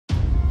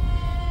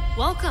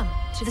Welcome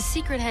to the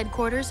secret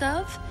headquarters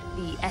of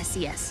the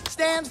SES.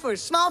 Stands for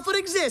Smallfoot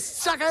Exists,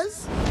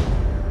 suckers.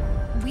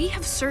 We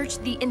have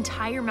searched the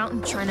entire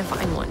mountain trying to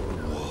find one.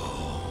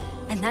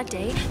 And that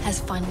day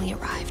has finally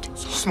arrived.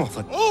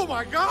 Smallfoot. Oh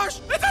my gosh!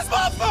 It's a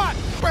Smallfoot!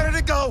 Where did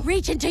it go?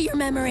 Reach into your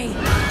memory.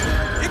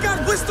 It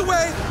got whisked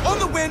away on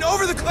the wind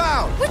over the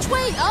cloud. Which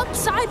way? Up?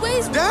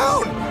 Sideways?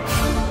 Down!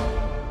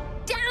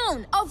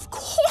 Down! Of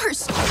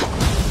course!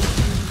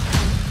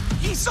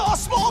 He saw a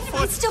Smallfoot! It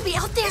might still be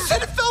out there. He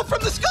said it fell from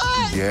the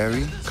sky!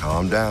 Gary,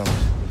 calm down.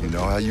 You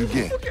know how you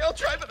get. Okay, I'll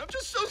try, but I'm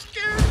just so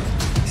scared.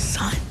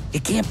 Son,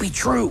 it can't be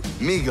true.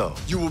 Migo,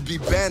 you will be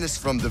banished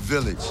from the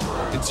village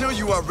until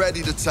you are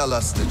ready to tell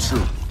us the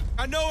truth.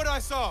 I know what I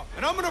saw,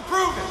 and I'm gonna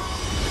prove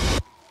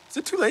it. Is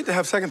it too late to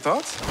have second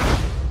thoughts?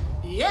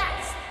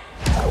 Yes!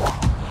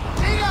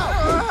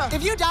 Migo!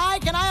 If you die,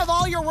 can I have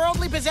all your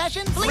worldly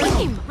possessions?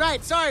 Flame!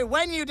 Right, sorry,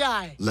 when you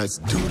die. Let's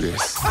do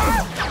this.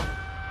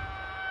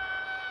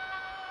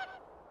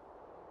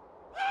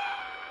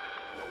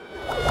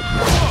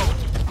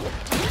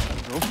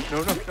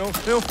 No.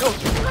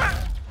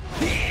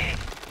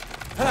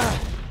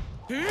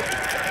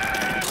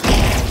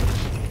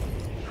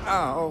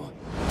 Ow.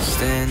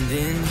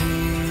 Standing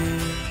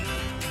here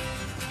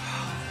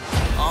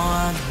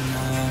on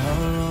my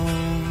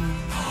own.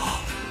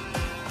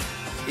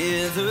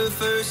 Yeah, the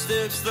first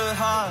step's the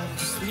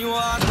hardest when you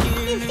walk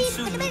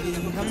into the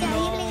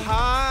unknown.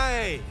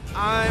 Hi,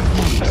 I'm...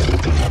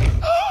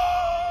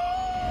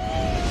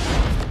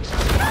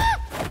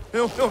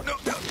 No.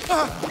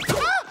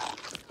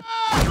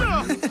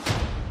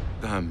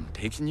 I'm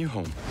taking you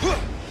home. You're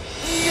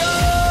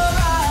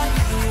right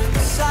here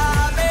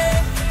beside me.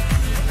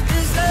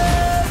 There's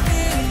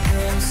nothing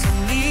else I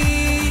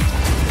need.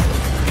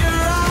 Your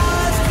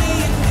eyes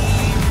keep me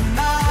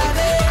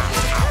reminded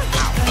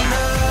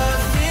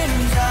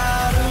nothing's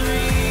out of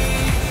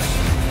reach.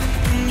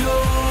 When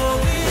you're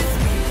with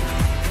me,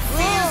 it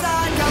feels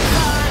like I'm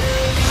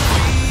finally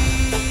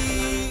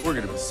free. We're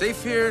gonna be safe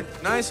here,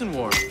 nice and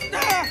warm.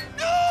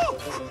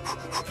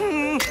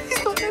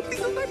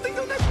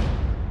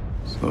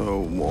 So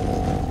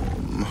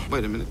warm.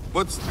 Wait a minute.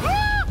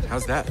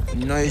 How's that?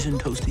 Nice and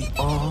toasty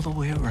all the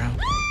way around.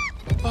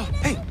 Oh,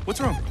 hey, what's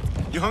wrong?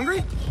 You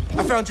hungry?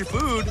 I found your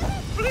food.